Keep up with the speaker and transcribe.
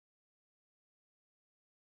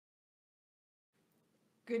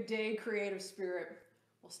Good day, creative spirit.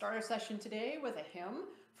 We'll start our session today with a hymn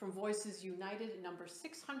from Voices United, number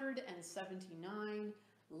 679,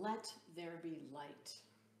 Let There Be Light.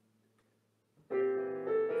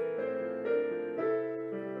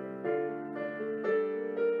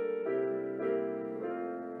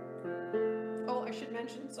 Oh, I should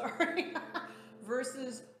mention, sorry,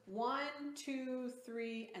 verses 1, 2,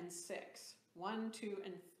 3, and 6. 1, 2,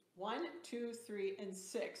 3, and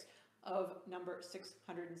 6 of number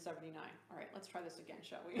 679. All right, let's try this again,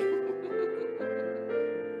 shall we?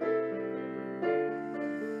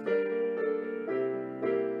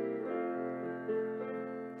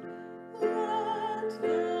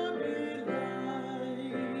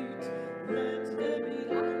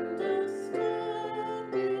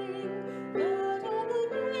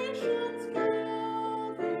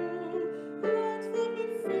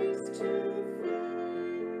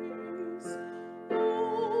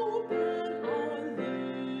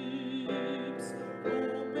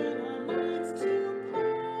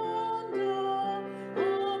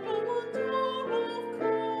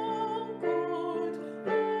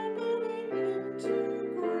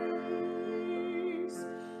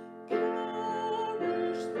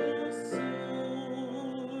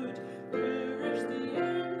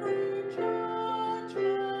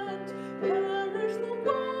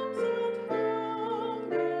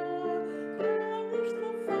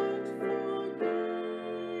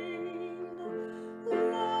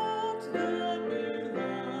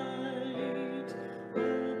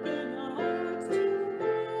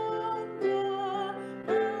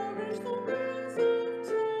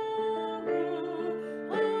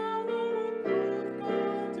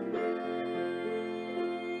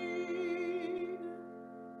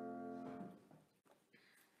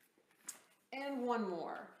 And one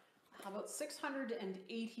more. How about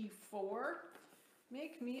 684?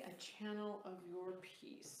 Make me a channel of your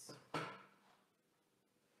peace.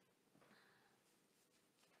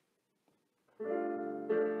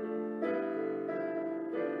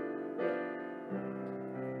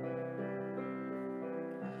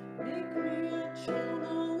 Make me a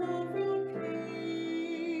channel of your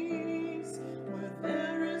peace. Where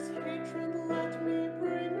there is hatred, let me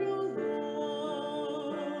bring your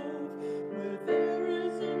love. Where there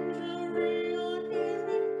is injury, your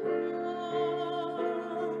healing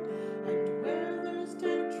power. And where there's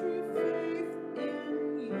doubt, true faith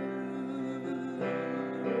in you.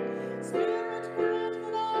 Spirit, grant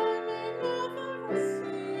that I may never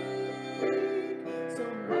seek so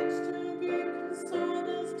much to be consoled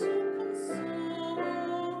as to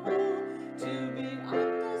console, to be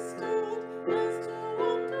understood as to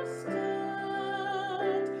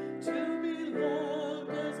understand, to be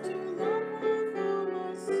loved as to love with all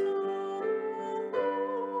my soul.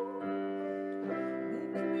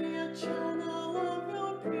 Make me a channel of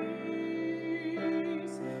your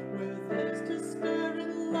peace. Where there's despair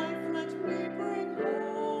in life, let me bring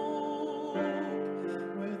hope.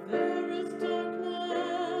 Where there is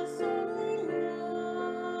darkness, only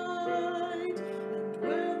light. And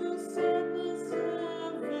where the sadness,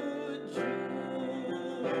 ever joy.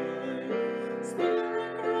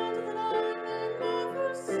 Spirit, grant that I may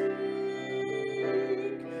never seek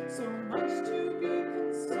so much to be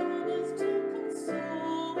consoled as to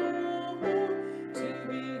console, to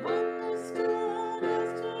be understood as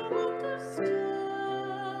to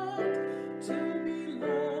understand, to be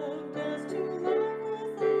loved as to love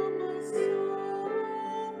with all my soul.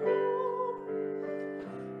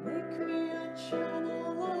 Make me a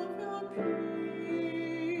channel of your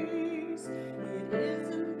peace. It is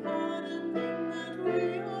in pardoning that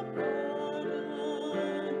we are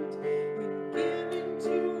pardoned, in giving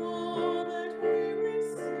to all that we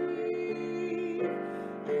receive,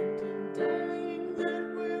 and in dying that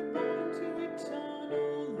we're bound to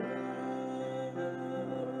eternal life.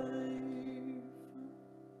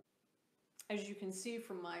 As you can see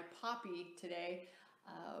from my poppy today,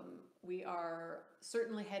 we are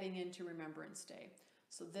certainly heading into Remembrance Day.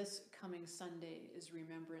 So this coming Sunday is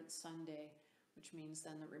Remembrance Sunday, which means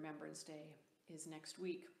then that Remembrance Day is next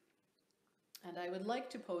week. And I would like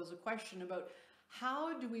to pose a question about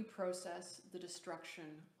how do we process the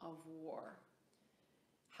destruction of war?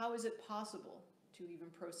 How is it possible to even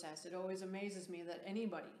process? It always amazes me that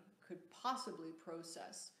anybody could possibly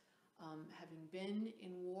process having been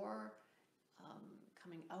in war,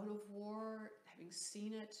 coming out of war, having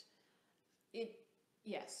seen it.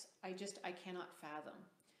 Yes, I cannot fathom.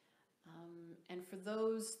 And for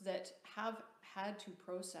those that have had to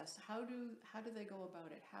process, how do they go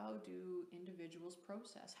about it? How do individuals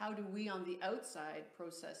process? How do we on the outside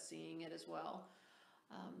process seeing it as well?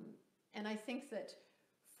 And I think that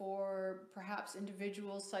for perhaps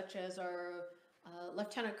individuals such as our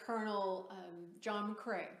Lieutenant Colonel John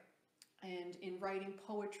McCrae, and in writing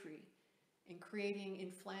poetry, in creating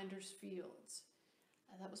in Flanders Fields.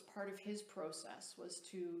 That was part of his process, was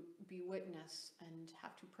to be witness and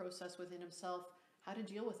have to process within himself how to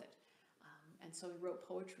deal with it. And so he wrote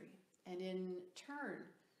poetry. And in turn,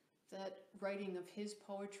 that writing of his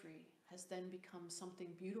poetry has then become something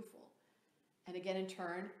beautiful. And again, in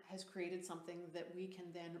turn, has created something that we can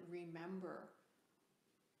then remember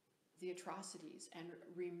the atrocities and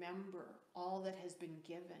remember all that has been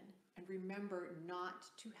given and remember not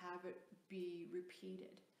to have it be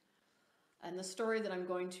repeated. And the story that I'm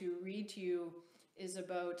going to read to you is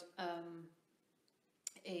about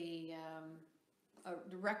a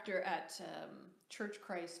director at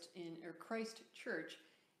Christ Church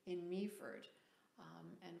in Meaford,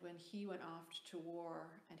 and when he went off to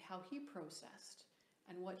war and how he processed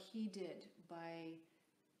and what he did by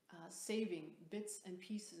saving bits and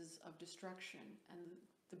pieces of destruction, and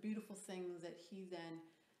the beautiful thing that he then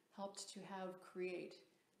helped to have create.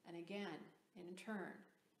 And again, in turn,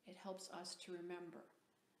 it helps us to remember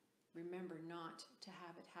not to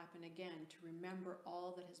have it happen again, to remember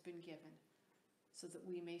all that has been given so that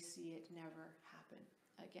we may see it never happen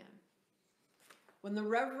again. When the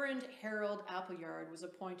Reverend Harold Appleyard was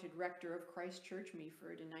appointed rector of Christ Church,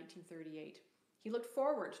 Meaford in 1938, he looked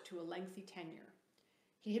forward to a lengthy tenure.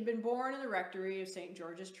 He had been born in the rectory of St.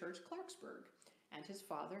 George's Church, Clarksburg, and his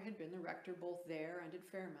father had been the rector both there and at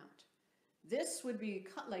Fairmount. This would be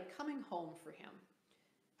like coming home for him.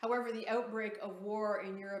 However, the outbreak of war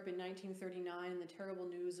in Europe in 1939 and the terrible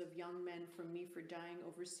news of young men from Meaford dying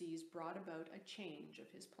overseas brought about a change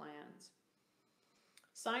of his plans.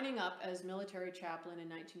 Signing up as military chaplain in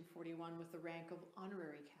 1941 with the rank of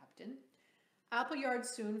honorary captain, Appleyard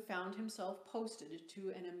soon found himself posted to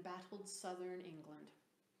an embattled southern England.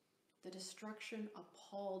 The destruction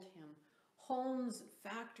appalled him. Homes,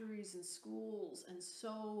 factories, and schools, and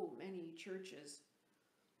so many churches.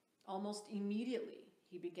 Almost immediately,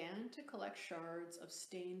 he began to collect shards of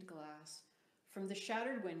stained glass from the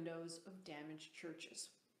shattered windows of damaged churches.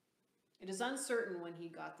 It is uncertain when he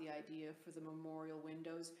got the idea for the memorial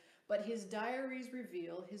windows, but his diaries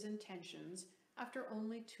reveal his intentions after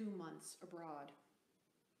only 2 months abroad.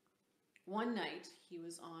 One night, he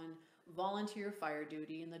was on volunteer fire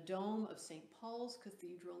duty in the dome of St. Paul's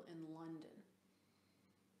Cathedral in London.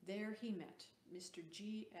 There he met Mr.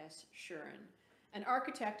 G.S. Shuren, an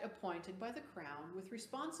architect appointed by the Crown with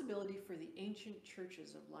responsibility for the ancient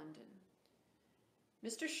churches of London.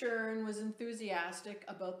 Mr. Shuren was enthusiastic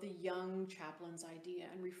about the young chaplain's idea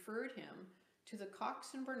and referred him to the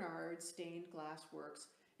Cox and Bernard stained glass works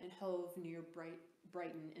in Hove near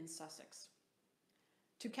Brighton in Sussex.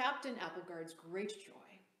 To Captain Appleyard's great joy,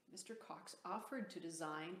 Mr. Cox offered to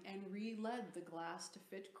design and re-lead the glass to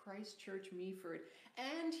fit Christ Church, Meaford,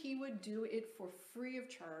 and he would do it for free of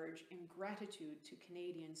charge in gratitude to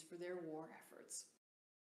Canadians for their war efforts.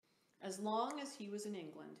 As long as he was in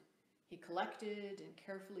England, he collected and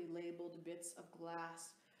carefully labeled bits of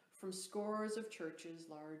glass from scores of churches,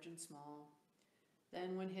 large and small.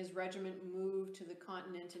 Then, when his regiment moved to the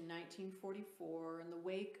continent in 1944 in the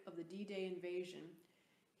wake of the D-Day invasion,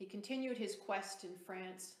 he continued his quest in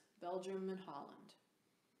France, Belgium, and Holland.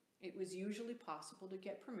 It was usually possible to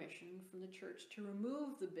get permission from the church to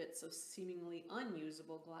remove the bits of seemingly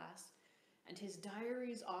unusable glass, and his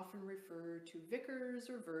diaries often refer to vicars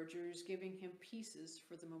or vergers giving him pieces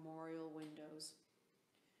for the memorial windows.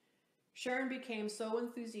 Shuren became so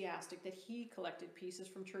enthusiastic that he collected pieces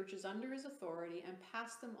from churches under his authority and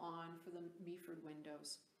passed them on for the Meaford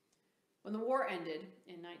windows. When the war ended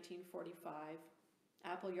in 1945,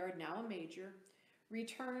 Appleyard, now a major,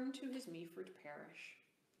 returned to his Meaford parish.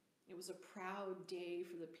 It was a proud day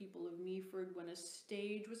for the people of Meaford when a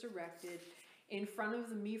stage was erected in front of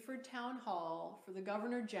the Meaford Town Hall for the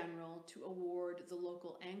Governor-General to award the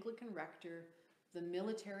local Anglican rector the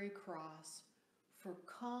Military Cross for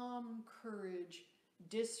calm courage,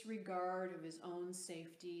 disregard of his own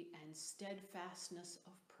safety, and steadfastness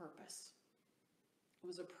of purpose. It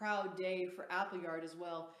was a proud day for Appleyard as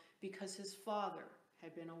well, because his father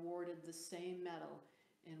had been awarded the same medal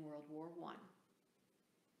in World War I.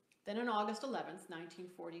 Then on August 11th,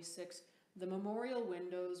 1946, the memorial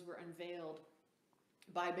windows were unveiled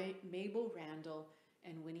by Mabel Randall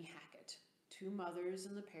and Winnie Hackett, 2 mothers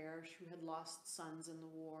in the parish who had lost sons in the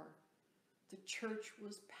war. The church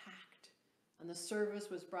was packed, and the service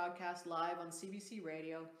was broadcast live on CBC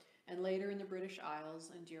radio and later in the British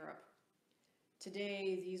Isles and Europe.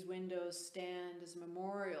 Today, these windows stand as a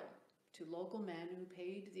memorial to local men who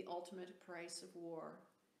paid the ultimate price of war.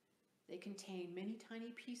 They contain many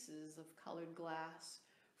tiny pieces of colored glass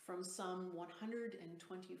from some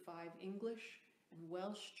 125 English and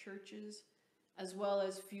Welsh churches, as well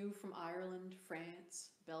as few from Ireland, France,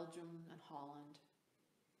 Belgium, and Holland.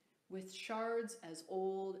 With shards as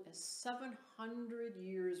old as 700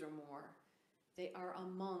 years or more, they are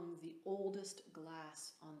among the oldest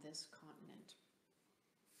glass on this continent.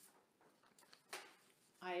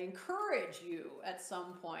 I encourage you at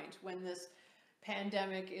some point when this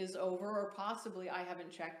pandemic is over, or possibly, I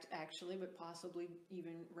haven't checked actually, but possibly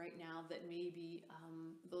even right now, that maybe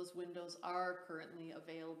those windows are currently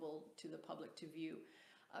available to the public to view.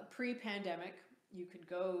 Pre-pandemic, you could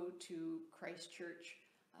go to Christ Church,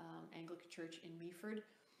 Anglican Church in Meaford,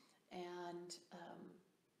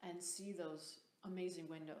 and see those amazing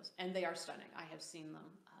windows. And they are stunning. I have seen them.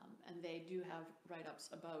 And they do have write-ups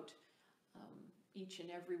about each and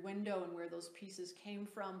every window and where those pieces came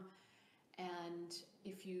from. And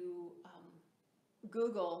if you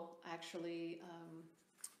Google, actually,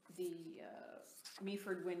 the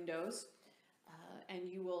Meaford windows, and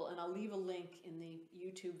I'll leave a link in the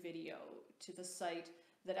YouTube video to the site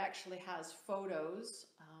that actually has photos.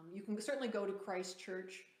 You can certainly go to Christ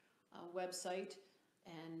Church website,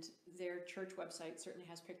 and their church website certainly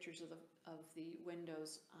has pictures of the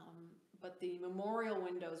windows. But the Memorial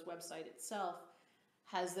Windows website itself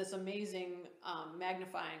has this amazing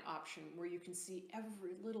magnifying option where you can see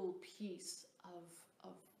every little piece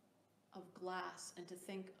of glass, and to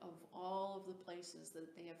think of all of the places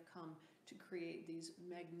that they have come to create these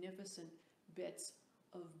magnificent bits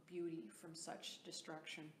of beauty from such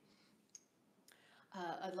destruction.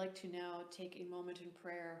 I'd like to now take a moment in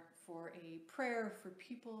prayer for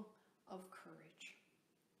people of courage.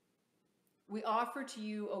 We offer to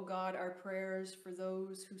you, O God, our prayers for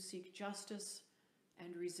those who seek justice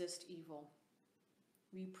and resist evil.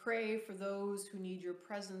 We pray for those who need your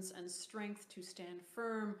presence and strength to stand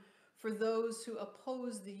firm, for those who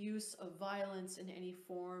oppose the use of violence in any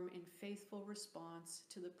form in faithful response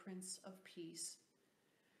to the Prince of Peace.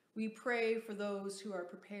 We pray for those who are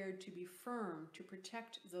prepared to be firm to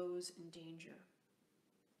protect those in danger.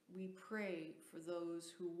 We pray for those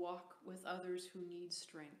who walk with others who need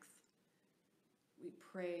strength. We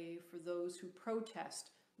pray for those who protest,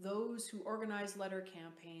 those who organize letter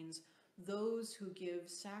campaigns, those who give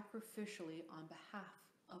sacrificially on behalf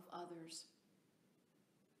of others.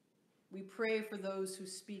 We pray for those who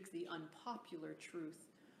speak the unpopular truth,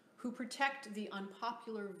 who protect the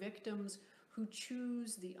unpopular victims, who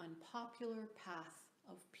choose the unpopular path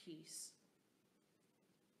of peace.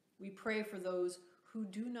 We pray for those who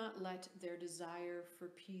do not let their desire for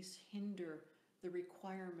peace hinder the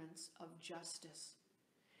requirements of justice,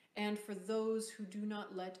 and for those who do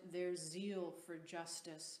not let their zeal for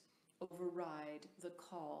justice override the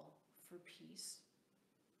call for peace.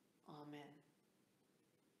 Amen.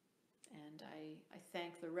 And I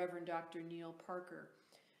thank the Reverend Dr. Neil Parker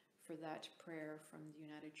for that prayer from the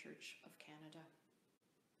United Church of Canada.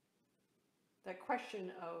 That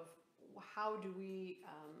question of how do we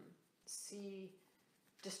see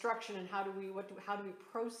destruction, and how do we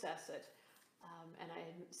process it? And I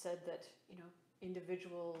had said that,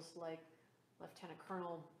 individuals like Lieutenant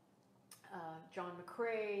Colonel John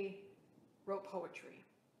McCrae wrote poetry,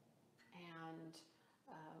 and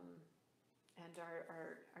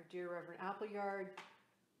our dear Reverend Appleyard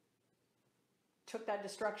took that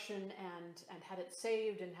destruction and had it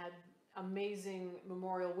saved, and had amazing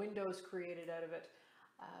memorial windows created out of it.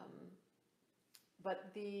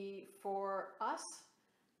 But for us,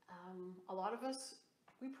 a lot of us,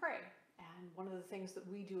 we pray. And one of the things that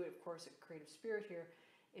we do, of course, at Creative Spirit here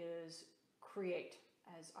is create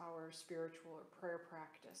as our spiritual or prayer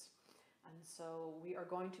practice. And so we are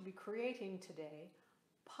going to be creating today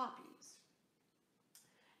poppies.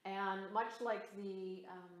 And much like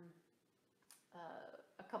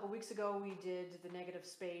a couple weeks ago we did the negative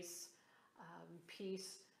space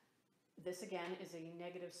piece, this again is a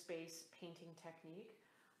negative space painting technique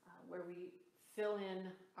where we fill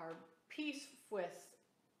in our piece with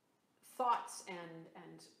thoughts and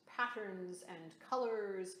patterns and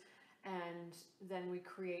colors, and then we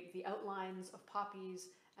create the outlines of poppies,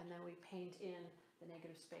 and then we paint in the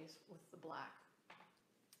negative space with the black.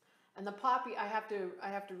 And the poppy, I have to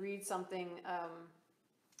read something.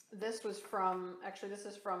 This is from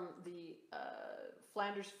the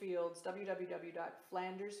Flanders Fields,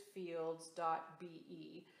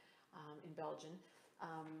 www.flandersfields.be in Belgium.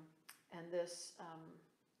 And this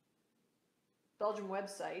Belgian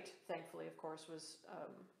website, thankfully, of course,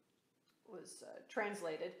 was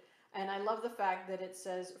translated. And I love the fact that it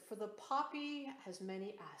says, "For the poppy has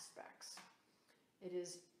many aspects. It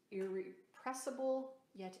is irrepressible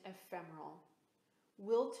yet ephemeral,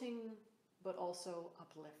 wilting but also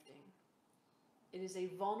uplifting. It is a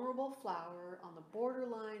vulnerable flower on the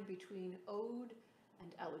borderline between ode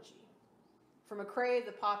and elegy. For McCrae,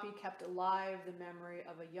 the poppy kept alive the memory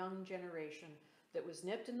of a young generation that was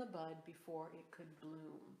nipped in the bud before it could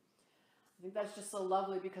bloom. I think that's just so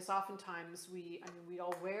lovely because oftentimes we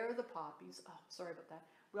all wear the poppies. Oh, sorry about that.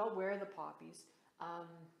 We all wear the poppies.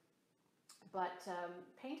 But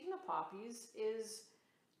painting the poppies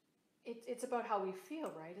it's about how we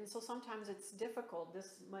feel, right? And so sometimes it's difficult.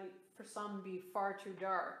 This might, for some, be far too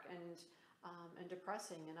dark and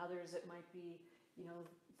depressing, and others it might be,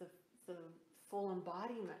 the full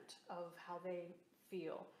embodiment of how they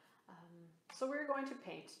feel. So we're going to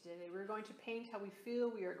paint today. We're going to paint how we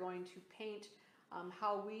feel. We are going to paint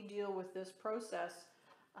how we deal with this process,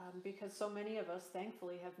 because so many of us,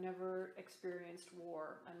 thankfully, have never experienced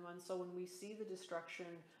war. And so when we see the destruction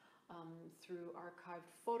through archived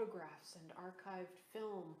photographs and archived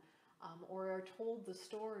film, or are told the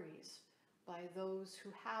stories by those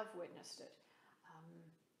who have witnessed it,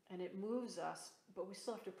 and it moves us, but we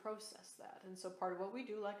still have to process that. And so part of what we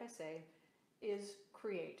do, like I say, is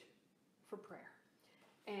create for prayer.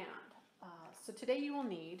 And so today you will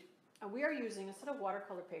need, we are using a set of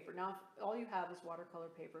watercolor paper. Now, if all you have is watercolor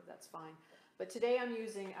paper, that's fine. But today I'm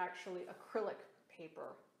using actually acrylic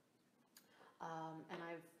paper. And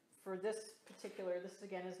for this particular, this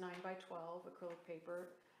again is 9 by 12 acrylic paper.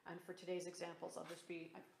 And for today's examples, I've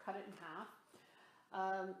cut it in half.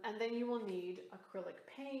 And then you will need acrylic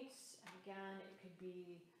paints. And again, it could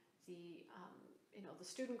be the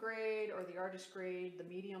student grade or the artist grade, the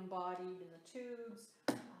medium bodied in the tubes,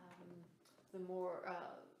 the more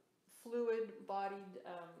fluid bodied,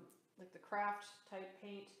 like the craft type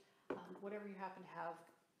paint, whatever you happen to have.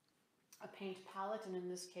 A paint palette, and in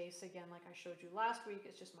this case, again, like I showed you last week,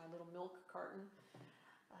 it's just my little milk carton.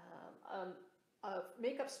 A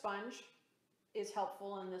makeup sponge is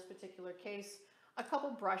helpful in this particular case. A couple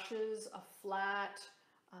brushes, a flat,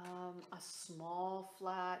 a small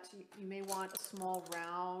flat. You may want a small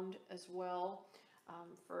round as well,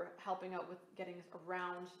 for helping out with getting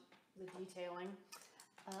around the detailing.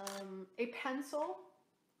 A pencil,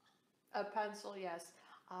 yes.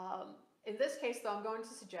 In this case, though, I'm going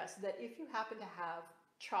to suggest that if you happen to have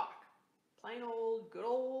chalk, plain old, good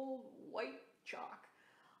old white chalk,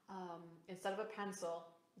 instead of a pencil,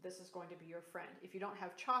 this is going to be your friend. If you don't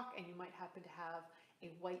have chalk and you might happen to have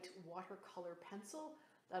a white watercolor pencil,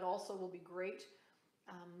 that also will be great.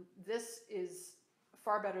 This is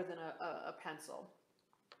far better than a pencil.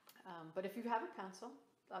 But if you have a pencil,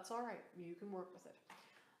 that's all right. You can work with it.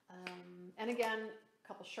 And again, a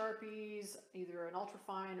couple Sharpies, either an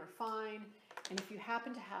ultrafine or fine. And if you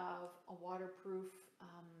happen to have a waterproof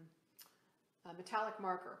metallic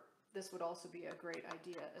marker, this would also be a great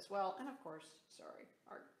idea as well. And of course, sorry,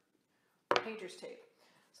 our painter's tape.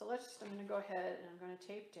 So I'm going to go ahead and I'm going to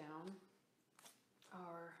tape down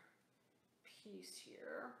our piece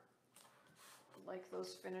here. I like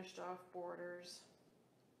those finished off borders.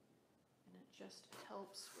 And it just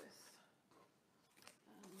helps with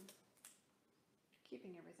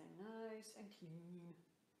keeping everything nice and clean.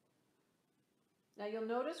 Now you'll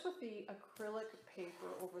notice with the acrylic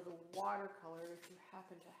paper over the watercolor, if you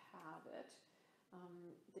happen to have it,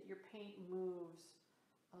 that your paint moves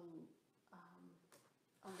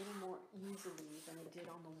a little more easily than it did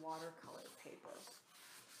on the watercolor paper.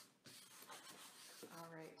 All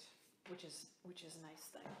right, which is a nice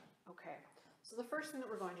thing. Okay, so the first thing that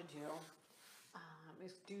we're going to do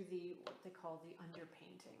is do what they call the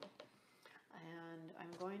underpainting. And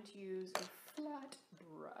I'm going to use a flat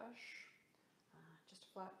brush, just a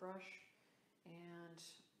flat brush, and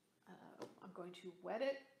I'm going to wet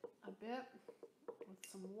it a bit with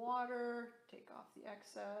some water, take off the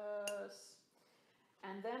excess,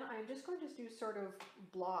 and then I'm just going to do sort of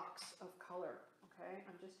blocks of color, okay?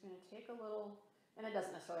 I'm just going to take a little, and it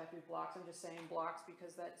doesn't necessarily have to be blocks, I'm just saying blocks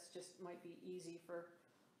because that's just might be easy for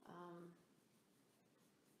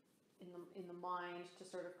in the mind to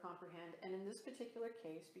sort of comprehend. And in this particular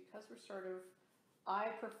case, because we're I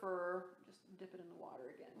prefer just dip it in the water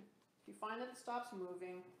again. If you find that it stops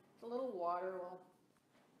moving, a little water will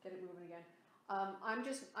get it moving again. I'm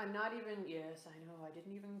not even, yes, I know, I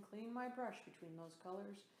didn't even clean my brush between those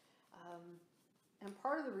colors. And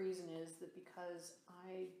part of the reason is that because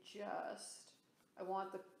I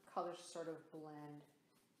want the colors to sort of blend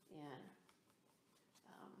in.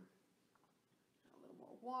 A little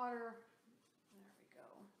more water. There we go.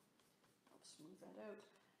 Help smooth that out.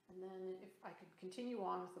 And then if I could continue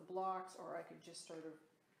on with the blocks, or I could just sort of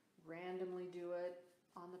randomly do it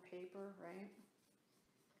on the paper, right?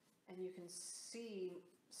 and you can see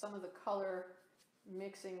some of the color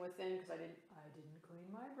mixing within because I didn't clean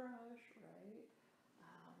my brush, right? A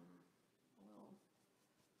little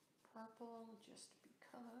purple just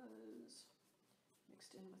because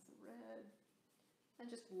mixed in with the red, and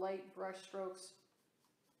just light brush strokes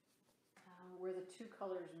where the two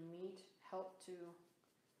colors meet help to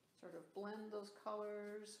sort of blend those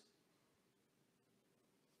colors.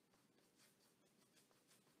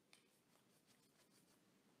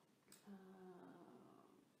 A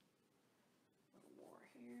little more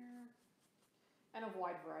here. And a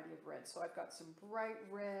wide variety of reds. So I've got some bright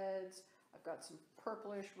reds, I've got some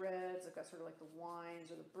purplish reds, I've got sort of like the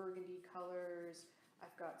wines or the burgundy colors,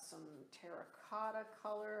 I've got some terracotta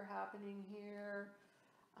color happening here.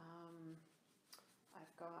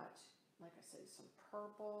 I've got, like I said, some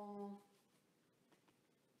purple.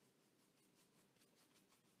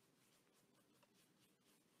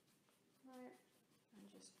 Right, and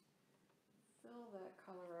just fill that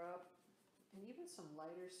color up, and even some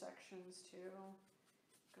lighter sections too.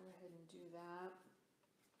 Go ahead and do that.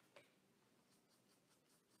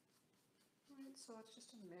 Right, so it's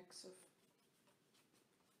just a mix of,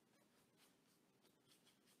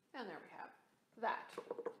 and there we have that.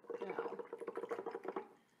 Now,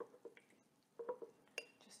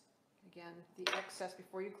 just again, the excess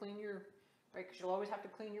before you clean your, right, because you'll always have to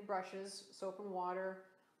clean your brushes, soap and water,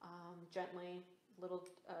 gently, little,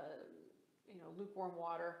 lukewarm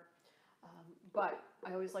water. But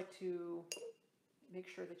I always like to make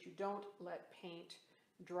sure that you don't let paint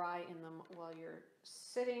dry in them while you're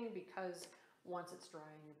sitting, because once it's dry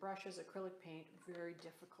in your brushes, acrylic paint, very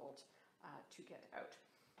difficult to get out.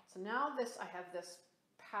 So now I have this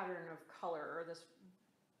pattern of color, or this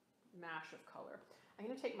mash of color. I'm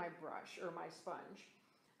going to take my brush or my sponge,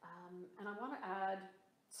 and I want to add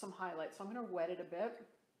some highlights. So I'm going to wet it a bit,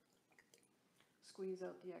 squeeze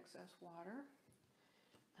out the excess water.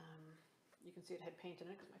 You can see it had paint in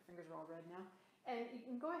it because my fingers are all red now. And you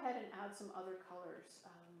can go ahead and add some other colors.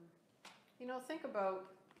 Think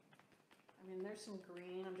about, there's some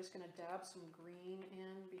green. I'm just going to dab some green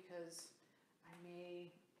in because I may,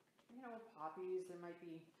 with poppies, there might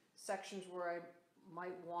be sections where I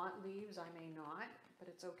might want leaves. I may not, but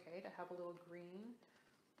it's okay to have a little green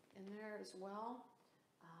in there as well.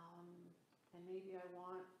 And maybe I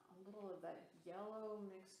want a little of that yellow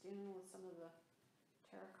mixed in with some of the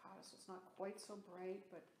terracotta, so it's not quite so bright,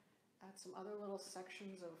 but add some other little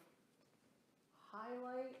sections of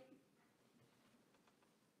highlight.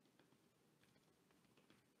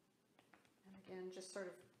 And again, just sort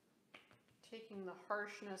of taking the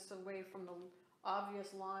harshness away from the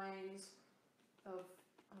obvious lines of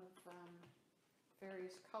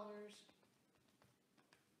various colors.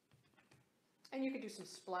 And you could do some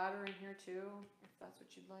splatter in here too, if that's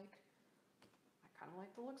what you'd like. I kind of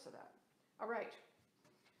like the looks of that. All right.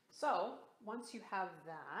 So once you have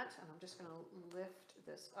that, and I'm just going to lift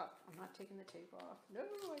this up. I'm not taking the tape off. No,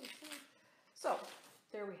 I can't. So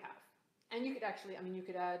there we have. And you could actually, you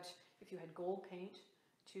could add, if you had gold paint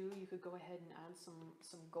too, you could go ahead and add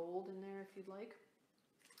some gold in there if you'd like.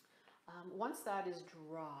 Once that is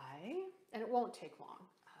dry, and it won't take long,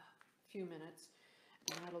 a few minutes,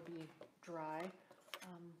 and that'll be dry.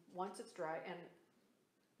 Once it's dry, and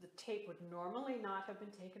the tape would normally not have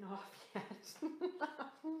been taken off yet,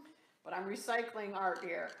 but I'm recycling art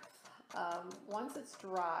here. Once it's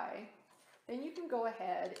dry, then you can go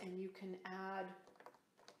ahead and you can add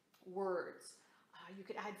words. You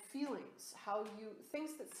could add feelings,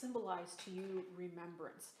 things that symbolize to you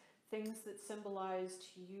remembrance, things that symbolize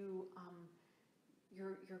to you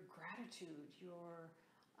your gratitude, your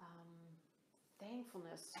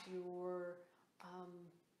thankfulness, your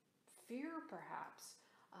fear perhaps.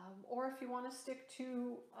 Or if you want to stick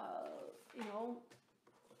to,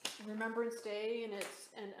 Remembrance Day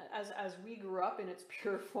and as we grew up in its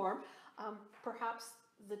pure form, perhaps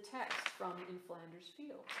the text from In Flanders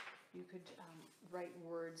Fields. You could write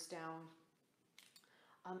words down.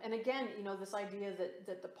 And again, this idea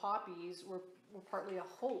that the poppies were partly a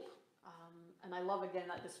hope. And I love, again,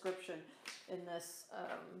 that description in this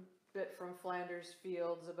bit from Flanders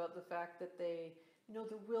Fields about the fact that they,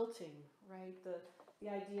 the wilting, right? The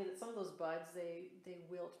idea that some of those buds, they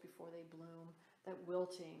wilt before they bloom, that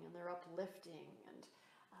wilting, and they're uplifting.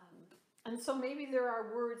 And so maybe there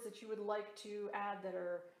are words that you would like to add that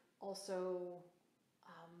are also,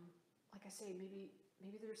 like I say,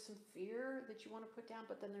 maybe there's some fear that you want to put down,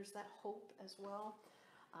 but then there's that hope as well.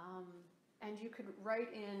 And you could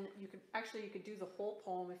write in, you could do the whole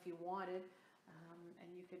poem if you wanted,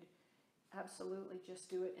 and you could absolutely just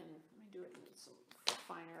do it in, let me do it in some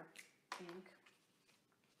finer ink.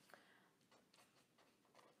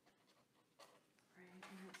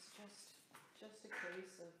 just a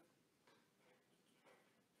case of,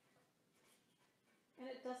 and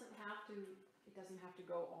it doesn't have to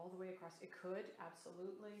go all the way across. It could,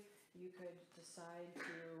 absolutely. You could decide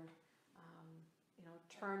to, you know,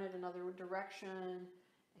 turn it another direction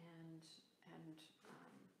and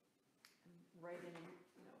write in,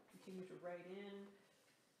 you know, continue to write in.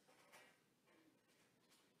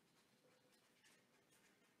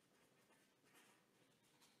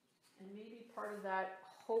 And maybe part of that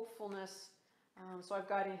hopefulness, so I've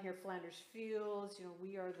got in here Flanders Fields, you know,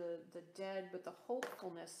 we are the dead, but the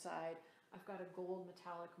hopefulness side, I've got a gold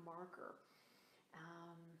metallic marker.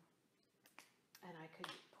 And I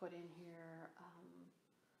could put in here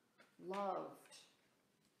loved.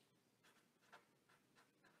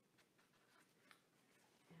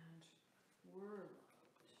 And were loved.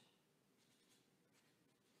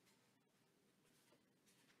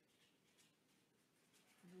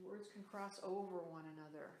 And the words can cross over one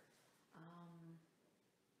another.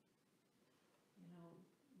 You know,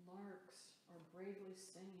 larks are bravely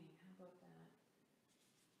singing. How about that?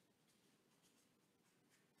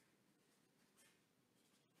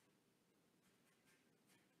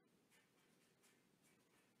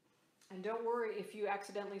 And don't worry if you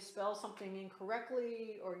accidentally spell something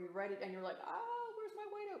incorrectly or you write it and you're like, oh, where's my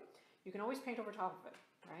whiteout? You can always paint over top of it,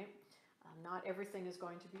 right? Not everything is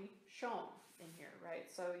going to be shown in here,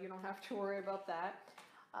 right? So you don't have to worry about that.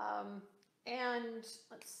 And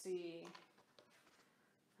let's see.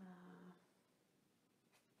 And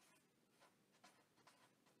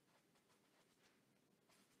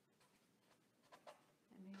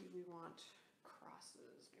maybe we want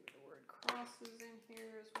crosses. Maybe the word crosses in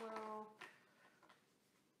here as well.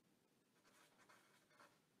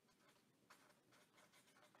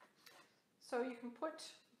 So you can put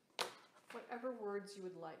whatever words you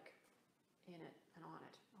would like in it and on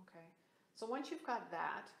it, okay? So once you've got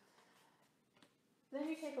that, then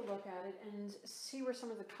you take a look at it and see where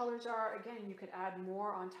some of the colors are. Again, you could add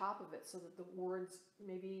more on top of it so that the words,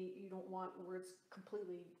 maybe you don't want words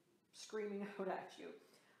completely screaming out at you.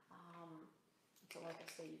 So like I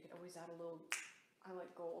say, you could always add a little, I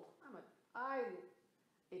like gold.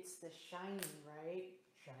 It's the shiny, right?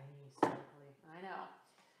 Shiny, sparkly, I know.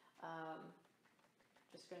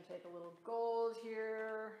 Just going to take a little gold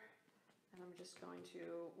here, and I'm just going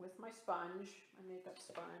to, with my sponge, my makeup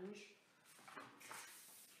sponge,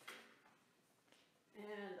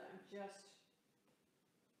 and I'm just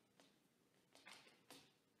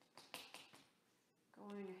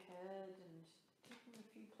going ahead and taking a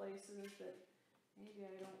few places that maybe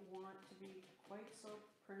I don't want to be quite so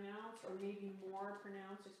pronounced, or maybe more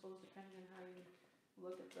pronounced, I suppose, depending on how you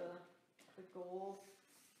look at the gold.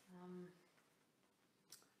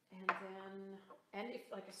 And then, and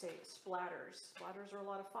if, like I say, splatters are a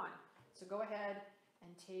lot of fun. So go ahead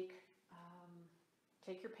and take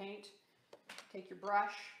your paint, take your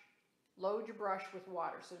brush, load your brush with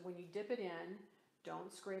water. So when you dip it in,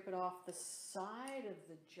 don't scrape it off the side of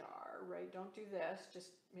the jar, right? Don't do this. Just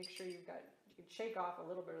make sure you can shake off a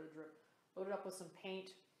little bit of the drip. Load it up with some paint,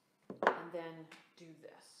 and then do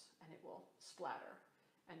this, and it will splatter.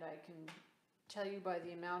 And I can tell you by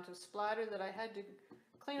the amount of splatter that I had to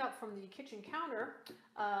clean up from the kitchen counter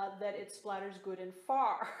that it splatters good and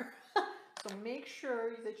far. So make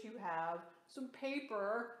sure that you have some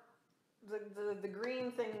paper. The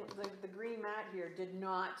green thing, the green mat here did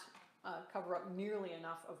not cover up nearly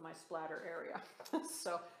enough of my splatter area.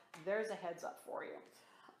 So there's a heads up for you.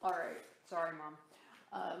 All right, sorry,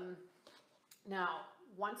 Mom. Now,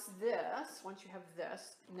 once you have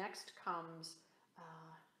this, next comes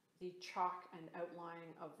the chalk and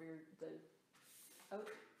outlining of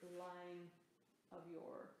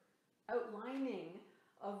outlining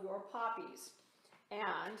of your poppies.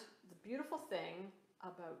 And the beautiful thing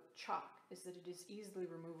about chalk is that it is easily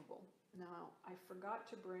removable. Now, I forgot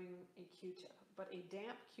to bring a Q-tip, but a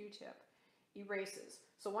damp Q-tip erases.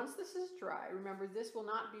 So once this is dry, remember this will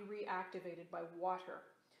not be reactivated by water.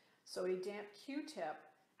 So a damp Q-tip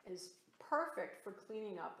is perfect for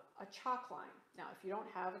cleaning up a chalk line. Now, if you don't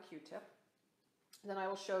have a Q-tip, then I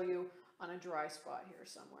will show you on a dry spot here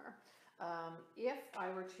somewhere. If I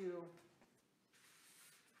were to,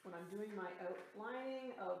 when I'm doing my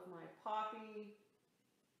outlining of my poppy,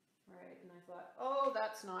 right, and I thought, oh,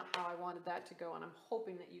 that's not how I wanted that to go, and I'm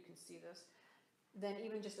hoping that you can see this, then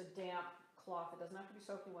even just a damp cloth, it doesn't have to be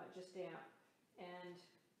soaking wet, just damp, and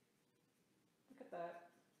look at that.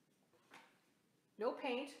 No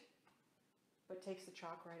paint, but takes the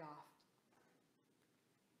chalk right off.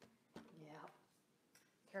 Yeah.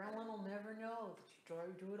 Carolyn will never know that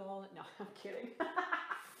you do it all. No, I'm kidding.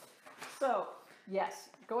 So, yes,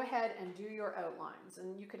 go ahead and do your outlines.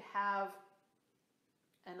 And you could have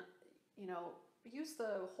And, you know,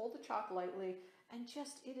 hold the chalk lightly, and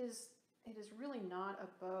just, it is really not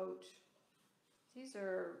about, these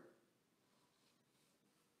are,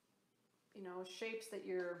 you know, shapes that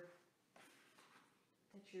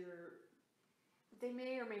they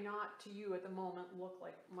may or may not to you at the moment look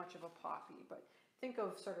like much of a poppy, but think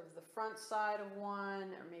of sort of the front side of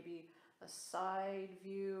one, or maybe a side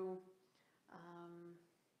view.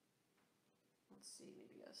 Let's see,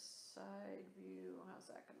 maybe a side view. How's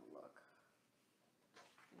that going to look?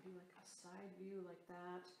 Maybe like a side view like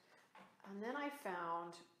that. And then I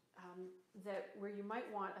found that where you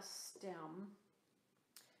might want a stem,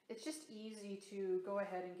 it's just easy to go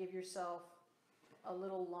ahead and give yourself a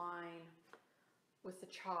little line with the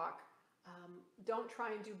chalk. Don't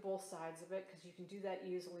try and do both sides of it, because you can do that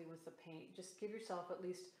easily with the paint. Just give yourself at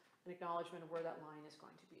least an acknowledgement of where that line is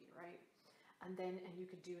going to be, right? And you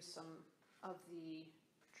could do some of the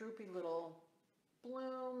droopy little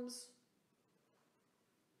blooms,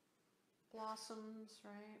 blossoms,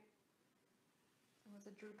 right? With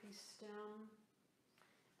a droopy stem,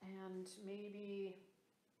 and maybe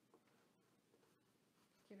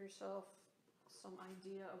give yourself some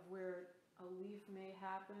idea of where a leaf may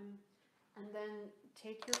happen. And then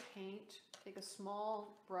take your paint, take a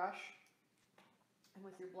small brush, and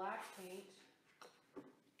with your black paint,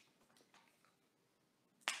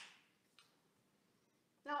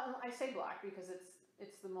 now I say black because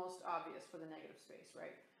it's the most obvious for the negative space,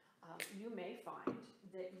 right? You may find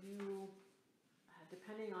that you,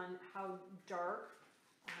 depending on how dark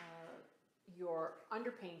your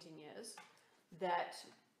underpainting is, that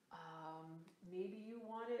maybe you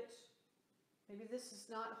want it, maybe this is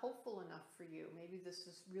not hopeful enough for you. Maybe this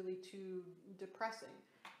is really too depressing.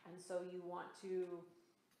 And so you want to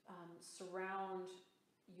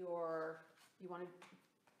you want to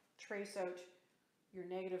trace out your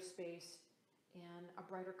negative space in a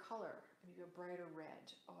brighter color, maybe a brighter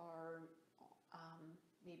red, or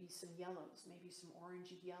maybe some yellows, maybe some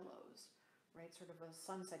orangey yellows, right? Sort of a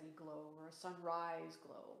sunsetty glow or a sunrise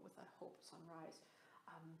glow with a hope sunrise,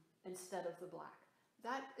 instead of the black.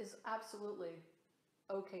 That is absolutely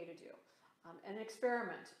okay to do. An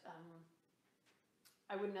experiment.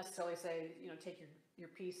 I wouldn't necessarily say, you know, take your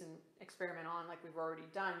piece and experiment on like we've already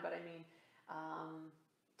done, but I mean,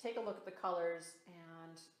 take a look at the colors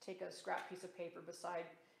and take a scrap piece of paper beside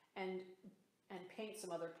and paint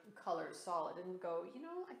some other colors solid, and go, you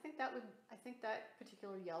know, I think that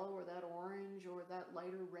particular yellow or that orange or that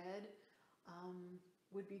lighter red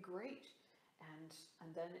would be great.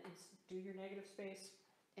 And then do your negative space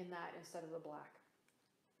in that instead of the black.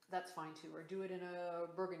 That's fine too. Or do it in a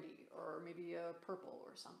burgundy or maybe a purple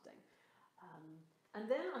or something. And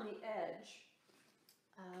then on the edge,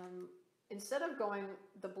 instead of going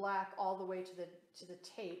the black all the way to the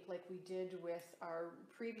tape like we did with our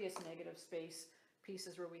previous negative space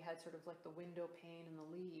pieces where we had sort of like the window pane and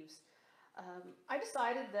the leaves, I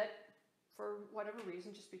decided that for whatever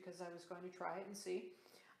reason, just because I was going to try it and see,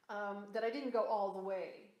 that I didn't go all the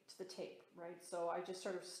way to the tape, right? So I just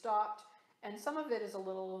sort of stopped, and some of it is a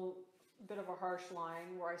little bit of a harsh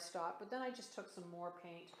line where I stopped, but then I just took some more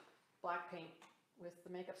paint, black paint, with the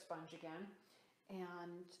makeup sponge again,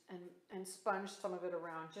 and sponged some of it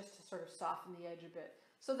around just to sort of soften the edge a bit.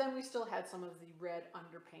 So then we still had some of the red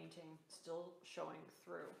underpainting still showing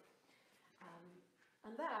through.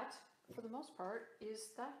 And that, for the most part,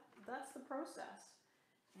 that's the process.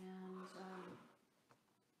 And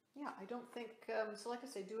yeah, I don't think, so like I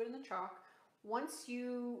say, do it in the chalk. When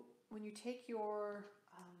you take your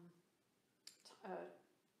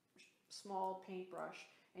small paintbrush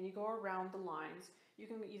and you go around the lines, you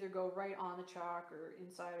can either go right on the chalk or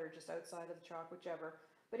inside or just outside of the chalk, whichever.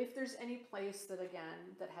 But if there's any place that,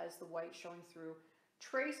 again, that has the white showing through,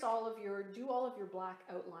 do all of your black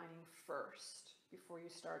outlining first before you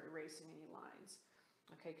start erasing any lines.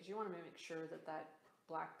 Okay, because you want to make sure that that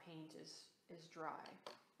black paint is dry.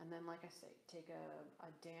 And then, like I say, take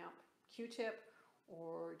a damp Q-tip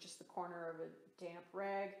or just the corner of a damp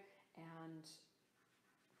rag, and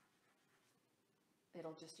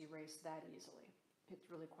it'll just erase that easily. It's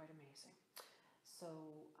really quite amazing. So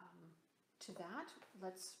to that,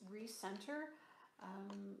 let's recenter.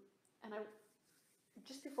 And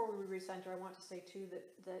just before we recenter, I want to say too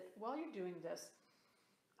that while you're doing this,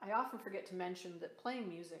 I often forget to mention that playing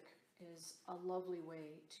music is a lovely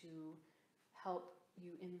way to help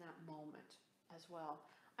you in that moment as well.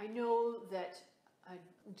 I know that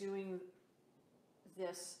doing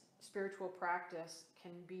this spiritual practice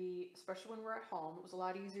can be, especially when we're at home, it was a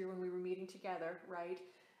lot easier when we were meeting together, right?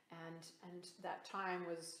 And that time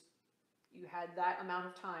was, you had that amount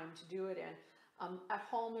of time to do it in. At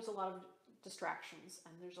home, there's a lot of distractions,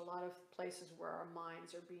 and there's a lot of places where our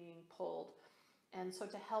minds are being pulled. And so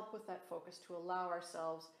to help with that focus, to allow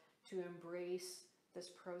ourselves to embrace this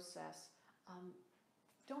process,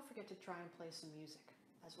 don't forget to try and play some music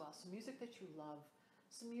as well. Some music that you love,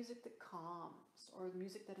 some music that calms, or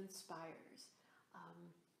music that inspires.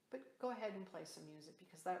 But go ahead and play some music,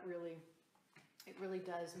 because it really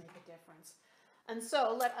does make a difference. And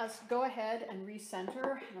so let us go ahead and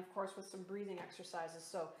recenter, and of course with some breathing exercises.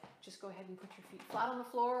 So just go ahead and put your feet flat on the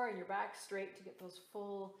floor and your back straight to get those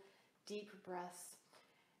full, deep breaths.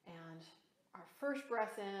 And our first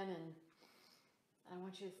breath in, and I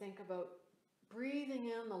want you to think about breathing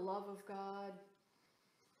in the love of God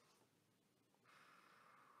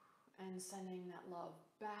and sending that love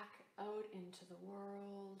back out into the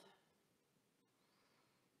world,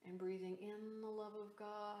 and breathing in the love of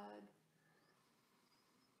God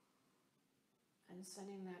and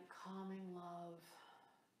sending that calming love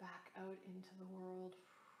back out into the world,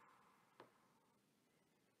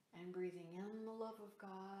 and breathing in the love of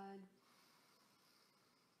God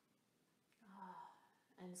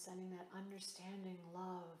and sending that understanding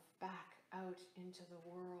love back out into the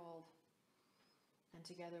world. And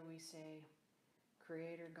together we say,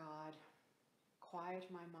 Creator God,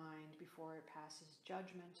 quiet my mind before it passes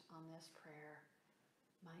judgment on this prayer,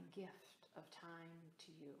 my gift of time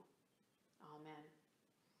to you. Amen.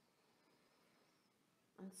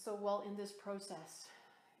 And so while in this process,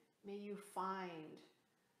 may you find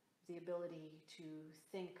the ability to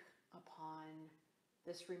think upon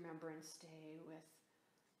this Remembrance Day with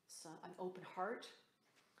an open heart,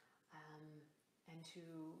 and to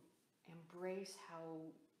embrace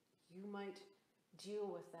how you might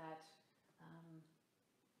deal with that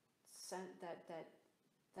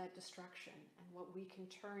that destruction, and what we can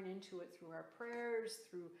turn into it through our prayers,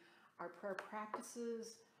 through our prayer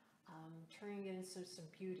practices, turning it into some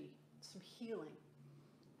beauty, some healing,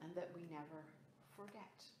 and that we never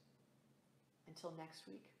forget. Until next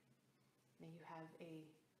week, may you have a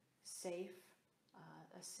safe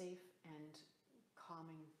and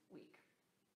calming week.